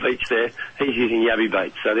 1 Mile Beach there. He's using yabby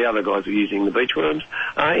baits, so the other guys are using the beach worms.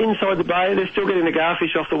 Inside the bay, they're still getting the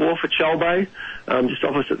garfish off the wharf at Shoal Bay, just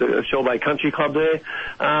opposite the Shoal Bay Country Club there.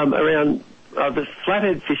 Around the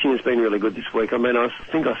flathead fishing has been really good this week. I mean, I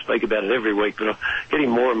think I speak about it every week, but I'm getting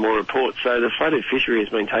more and more reports. So the flathead fishery has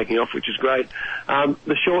been taking off, which is great.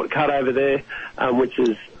 The shortcut over there, which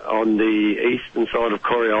is on the eastern side of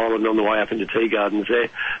Corrie Island on the way up into Tea Gardens there,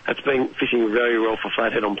 that's been fishing very well for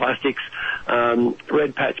flathead on plastics.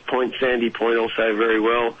 Red Patch Point, Sandy Point also very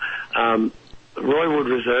well. Roywood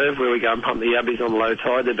Reserve, where we go and pump the yabbies on low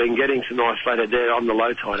tide, they've been getting some nice flathead there on the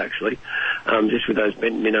low tide actually, just with those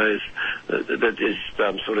bent minnows that just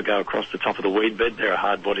sort of go across the top of the weed bed. They're a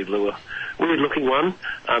hard-bodied lure, weird-looking one,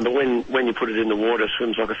 but when you put it in the water, it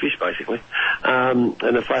swims like a fish basically. And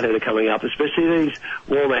the flathead are coming up, especially these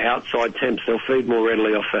warmer outside temps. They'll feed more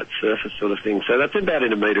readily off that surface sort of thing. So that's about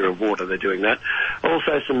in a metre of water they're doing that.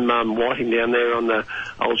 Also some whiting down there on the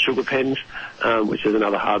old sugar pens, which is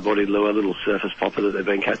another hard-bodied lure, little surface popper that they've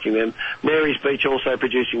been catching them. Mary's Beach also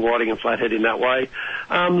producing whiting and flathead in that way.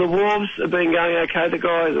 The wharves have been going okay. The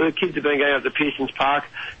kids have been going up to Pearson's Park,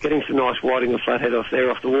 getting some nice whiting and flathead off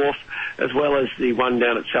the wharf, as well as the one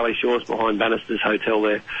down at Sally Shores behind Bannister's Hotel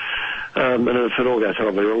there. And if it all goes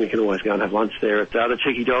horribly wrong, you can always go and have lunch there at the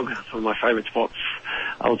Cheeky Dog. It's one of my favourite spots.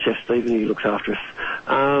 Old Chef Stephen, he looks after us.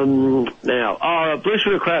 Blue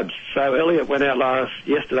sugar crabs. So Elliot went out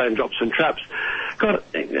yesterday and dropped some traps. Got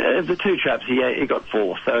the 2 traps, he got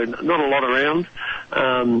 4, so not a lot around.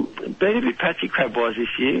 Been a bit patchy crab-wise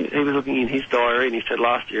this year. He was looking in his diary, and he said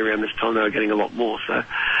last year around this time they were getting a lot more, so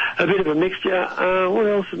a bit of a mixture. What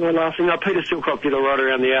else is my last thing? Peter Silcock did all right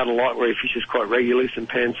around the outer light where he fishes quite regularly, some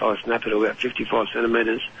pan-sized snapper to about 55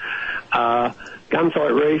 centimetres.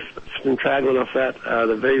 Gunsight Reef, some traglin off that,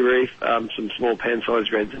 the V Reef, some small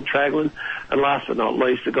pan-sized reds and traglin. And last but not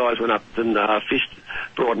least, the guys went up and fished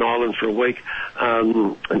Broaden Island for a week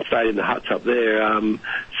and stayed in the huts up there.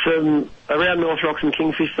 Some around North Rocks and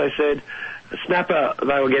Kingfish, they said. The snapper,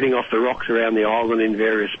 they were getting off the rocks around the island in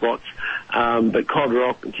various spots. But Cod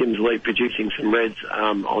Rock and Tim's Leap producing some reds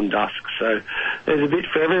on dusk. So there's a bit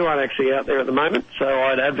for everyone actually out there at the moment. So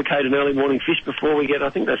I'd advocate an early morning fish before we get, I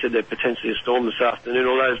think they said there's potentially a storm this afternoon.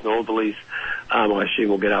 All those northerlies, I assume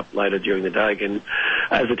will get up later during the day again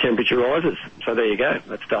as the temperature rises. So there you go.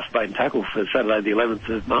 That's Duff's Bait and Tackle for Saturday the 11th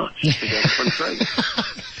of March 2023.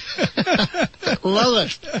 Love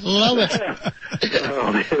it.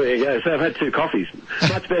 Oh, there you go. So I've had 2 coffees.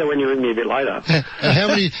 Much better when you ring me a bit later.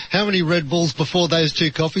 And how many Red Bulls before those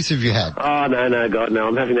 2 coffees have you had? Oh, no, God, no.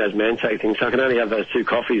 I'm having those man-shake things, so I can only have those 2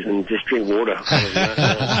 coffees and just drink water.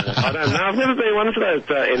 I don't know. I've never been one for those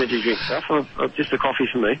energy drink stuff. Just a coffee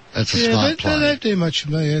for me. That's a smart play. They don't do much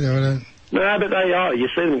for me either. No, but they are. You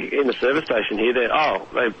see them in the service station here. They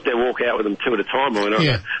walk out with them 2 at a time or whatever.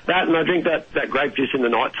 Yeah. That, and I drink that grape juice in the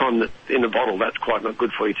night time in the bottle. That's quite not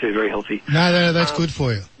good for you too. Very healthy. No, that's good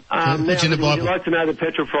for you. Now, It's in the would you Bible. like to know the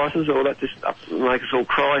petrol prices, or that just make us all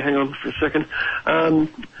cry? Hang on for a second.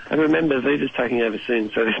 And remember, Viva's taking over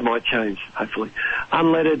soon, so this might change, hopefully.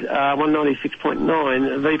 Unleaded,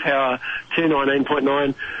 196.9, V-Power,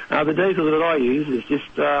 219.9. The diesel that I use is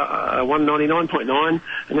just 199.9,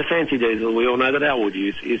 and the fancy diesel we all know that Al would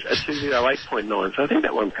use is a 208.9. So I think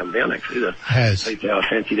that one's come down, actually, the V-Power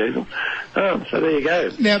fancy diesel. So there you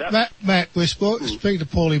go. Now, Matt, we're speaking to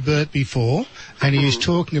Paulie Burt before, and he was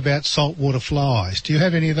talking about saltwater flies. Do you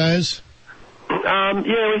have any of those?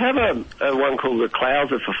 Yeah, we have a one called the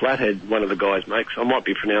Clouser for Flathead, one of the guys makes. I might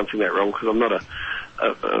be pronouncing that wrong because I'm not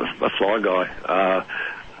a fly guy.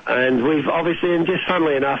 And we've obviously, and just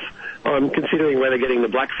funnily enough, I'm considering whether getting the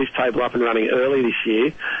blackfish table up and running early this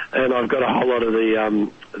year, and I've got a whole lot of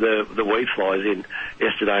the weed flies in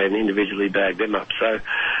yesterday and individually bagged them up. So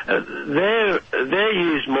they're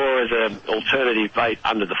used more as an alternative bait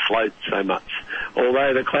under the float so much.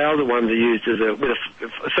 Although the Clouser ones are used as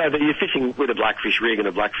so that you're fishing with a blackfish rig and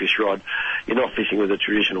a blackfish rod. You're not fishing with a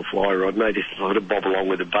traditional fly rod. And they just sort of bob along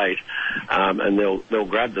with the bait, and they'll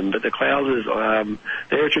grab them. But the Clousers,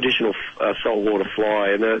 they're a traditional saltwater fly,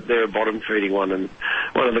 and they're a bottom feeding one. And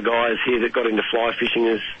one of the guys here that got into fly fishing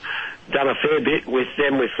has done a fair bit with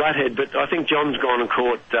them with flathead, but I think John's gone and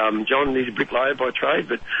caught, John, he's a bricklayer by trade,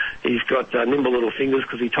 but he's got nimble little fingers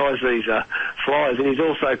because he ties these flies, and he's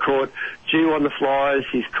also caught dew on the flies,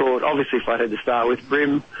 he's caught, obviously flathead to start with,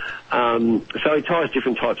 brim, so he ties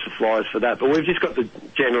different types of flies for that, but we've just got the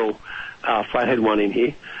general flathead one in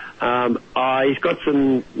here. He's got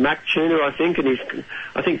some mac tuna, I think, and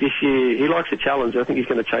I think this year he likes a challenge. I think he's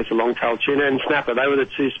going to chase a long-tailed tuna and snapper. They were the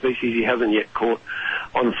two species he hasn't yet caught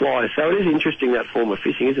on flies. So it is interesting, that form of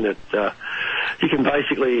fishing, isn't it? You can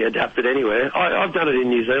basically adapt it anywhere. I've done it in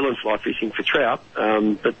New Zealand fly fishing for trout,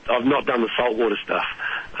 but I've not done the saltwater stuff.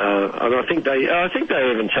 And I think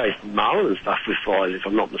they even chase marlin and stuff with flies, if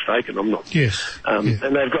I'm not mistaken. I'm not. Yes. And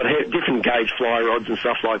they've got different gauge fly rods and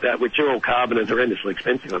stuff like that, which are all carbon and horrendously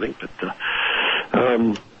expensive, I think. But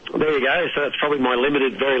there you go. So that's probably my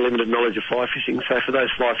very limited knowledge of fly fishing. So for those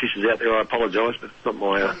fly fishers out there, I apologise, but it's not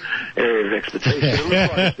my area of expertise.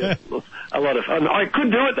 It looks like a lot of fun. I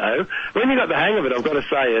could do it though. When you got the hang of it, I've got to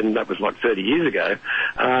say, and that was like 30 years ago,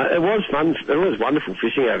 it was fun. It was wonderful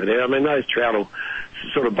fishing over there. I mean, those trout will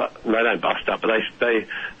sort of, they don't bust up, but they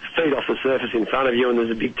feed off the surface in front of you, and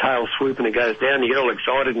there's a big tail swoop and it goes down. You get all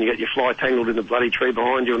excited and you get your fly tangled in the bloody tree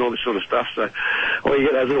behind you and all this sort of stuff. So, or you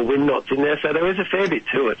get those little wind knots in there. So there is a fair bit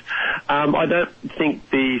to it. I don't think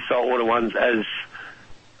the saltwater one's as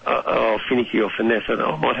finicky or finesse. I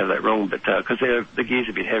might have that wrong, but because the gear's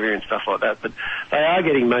a bit heavier and stuff like that. But they are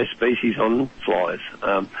getting most species on flies.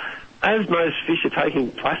 As most fish are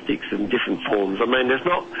taking plastics in different forms. I mean,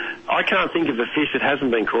 I can't think of a fish that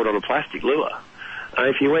hasn't been caught on a plastic lure.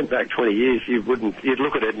 If you went back 20 years, you'd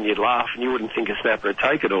look at it and you'd laugh and you wouldn't think a snapper would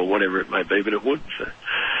take it or whatever it may be, but it would. So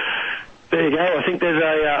there you go. I think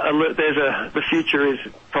the future is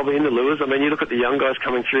probably in the lures. I mean, you look at the young guys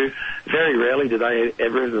coming through, very rarely do they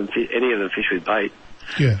any of them fish with bait.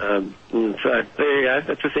 Yeah. So there you go.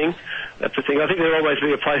 That's the thing. I think there'll always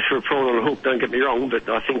be a place for a prawn on a hook. Don't get me wrong, but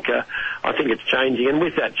I think it's changing, and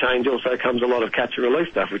with that change also comes a lot of catch and release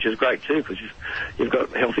stuff, which is great too, because you've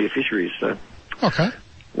got healthier fisheries. So. Okay.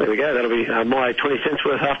 There we go. That'll be my 20 cents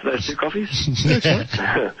worth after those two coffees.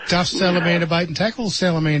 Duff, salamander bait and tackle,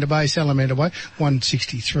 salamander bay,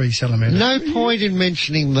 163 salamander. No point in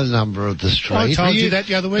mentioning the number of the street. I told you that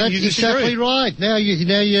the other week. That's you exactly right. Now you're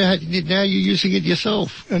using it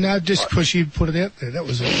yourself. No, just because you put it out there. That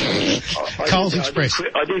was all. Coles Express.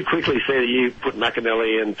 I did quickly see that you put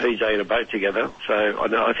McAnally and PJ in a boat together, so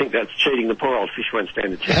I think that's cheating. The poor old fish won't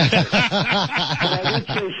stand a chance. I did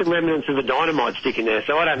see some remnants of a dynamite stick in there,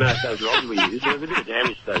 so I don't know if those rods were used. There's a bit of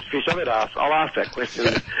damage to those fish. I'll ask that question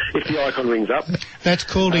if the icon rings up. That's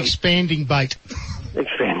called expanding bait.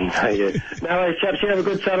 Expanding bait, yeah. No, chaps, you have a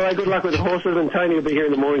good Saturday. Good luck with the horses, and Tony will be here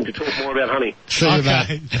in the morning to talk more about honey. See you,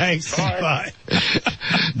 mate. Thanks. Bye.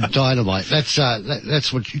 Dynamite.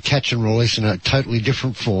 That's what you catch and release in a totally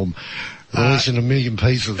different form. Release in a million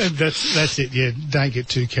pieces. That's it, yeah. Don't get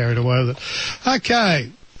too carried away with it.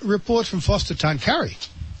 Okay. Report from Foster Tuncurry.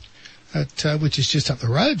 Which is just up the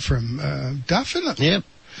road from Duff, isn't it?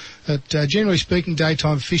 Yep. Generally speaking,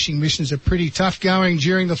 daytime fishing missions are pretty tough going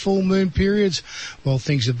during the full moon periods. While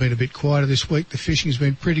things have been a bit quieter this week, the fishing has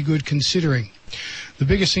been pretty good considering. The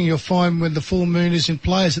biggest thing you'll find when the full moon is in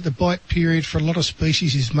play is that the bite period for a lot of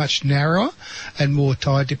species is much narrower and more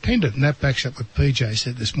tide dependent, and that backs up what PJ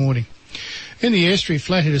said this morning. In the estuary,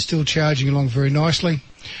 flathead is still charging along very nicely.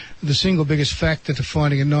 The single biggest factor to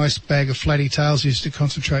finding a nice bag of flatty tails is to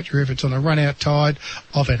concentrate your efforts on a run-out tide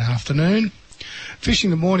of an afternoon.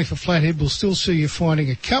 Fishing in the morning for flathead will still see you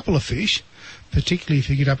finding a couple of fish, particularly if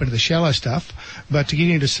you get up into the shallow stuff, but to get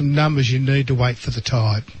into some numbers you need to wait for the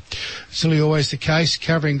tide. It's nearly always the case.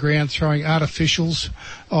 Covering ground, throwing artificials,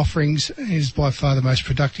 offerings is by far the most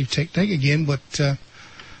productive technique. Again, what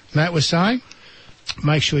Matt was saying,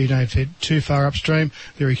 make sure you don't head too far upstream.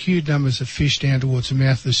 There are huge numbers of fish down towards the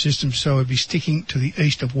mouth of the system, so we'll be sticking to the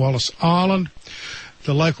east of Wallis Island.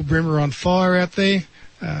 The local brim are on fire out there.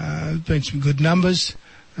 Been some good numbers.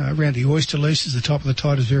 Around the oyster leases, the top of the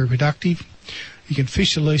tide is very productive. You can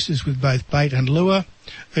fish the leases with both bait and lure.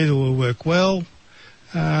 Either will work well.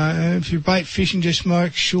 If you're bait fishing, just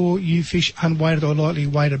make sure you fish unweighted or lightly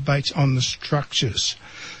weighted baits on the structures.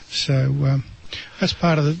 So that's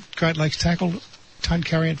part of the Great Lakes Tackle,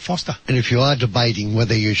 Tuncurry and Foster. And if you are debating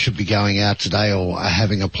whether you should be going out today or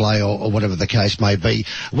having a play or whatever the case may be,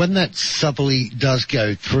 when that southerly does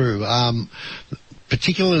go through,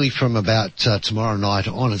 particularly from about tomorrow night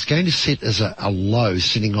on, it's going to sit as a low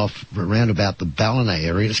sitting off around about the Ballina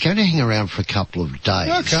area. It's going to hang around for a couple of days.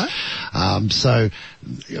 Okay. So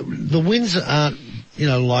the winds aren't,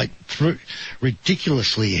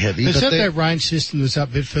 ridiculously heavy. Is that range system that's up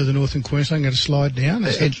a bit further north in Queensland going to slide down?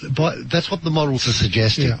 But that's what the models are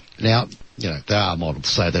suggesting. Yeah. Now, they are models,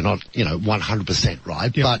 so they're not, 100%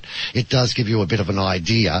 right, but it does give you a bit of an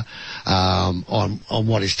idea on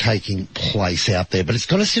what is taking place out there. But it's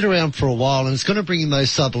going to sit around for a while, and it's going to bring in those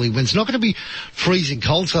southerly winds. Not going to be freezing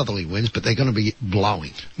cold southerly winds, but they're going to be blowing.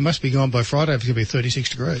 It must be gone by Friday if it's going to be 36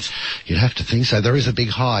 degrees. You'd have to think so. There is a big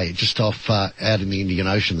high just off out in the Indian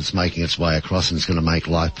Ocean that's making its way across, and it's going to make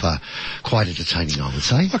life quite entertaining, I would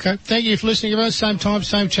say. Okay, thank you for listening, everyone. Same time,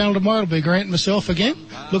 same channel tomorrow. It'll be Grant and myself again.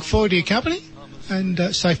 Look forward to your company. And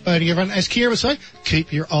safe boating, everyone. As Kira would say,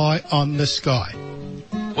 keep your eye on the sky.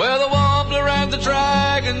 Well, the warbler and the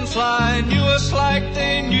dragonfly knew us like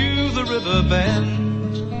they knew the river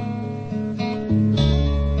bend.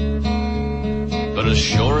 But as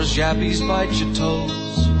sure as yappies bite your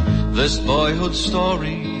toes, this boyhood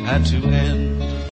story had to end.